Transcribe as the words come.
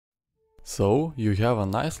So you have a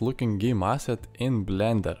nice looking game asset in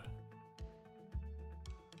Blender.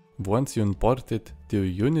 Once you import it to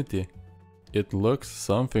Unity, it looks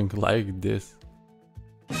something like this.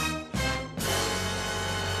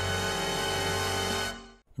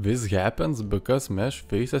 This happens because mesh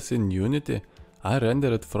faces in Unity are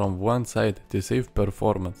rendered from one side to save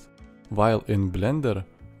performance, while in Blender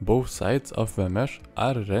both sides of the mesh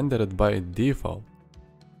are rendered by default.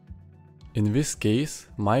 In this case,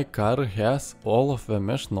 my car has all of the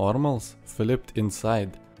mesh normals flipped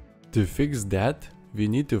inside. To fix that, we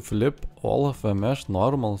need to flip all of the mesh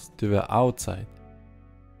normals to the outside.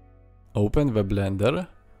 Open the Blender,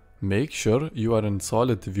 make sure you are in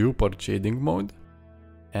solid viewport shading mode,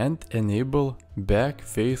 and enable back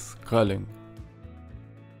face culling.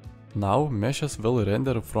 Now meshes will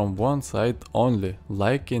render from one side only,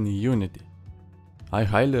 like in Unity. I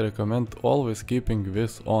highly recommend always keeping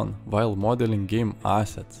this on while modeling game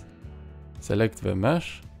assets. Select the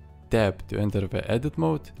mesh, tab to enter the edit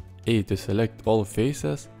mode, A to select all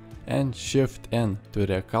faces, and Shift N to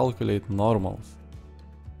recalculate normals.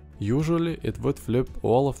 Usually it would flip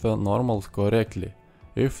all of the normals correctly.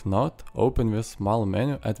 If not, open the small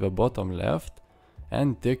menu at the bottom left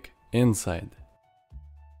and tick Inside.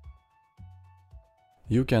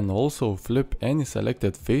 You can also flip any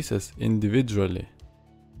selected faces individually.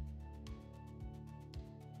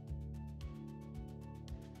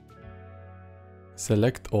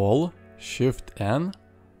 Select all, Shift N,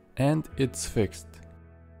 and it's fixed.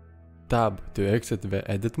 Tab to exit the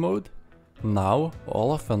edit mode. Now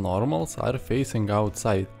all of the normals are facing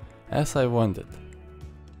outside, as I wanted.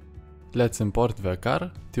 Let's import the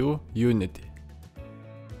car to Unity.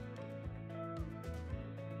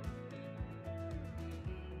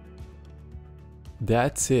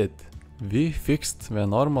 That's it. We fixed the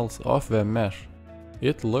normals of the mesh.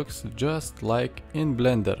 It looks just like in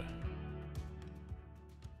Blender.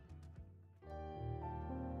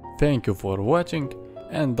 Thank you for watching,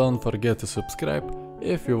 and don't forget to subscribe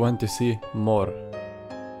if you want to see more.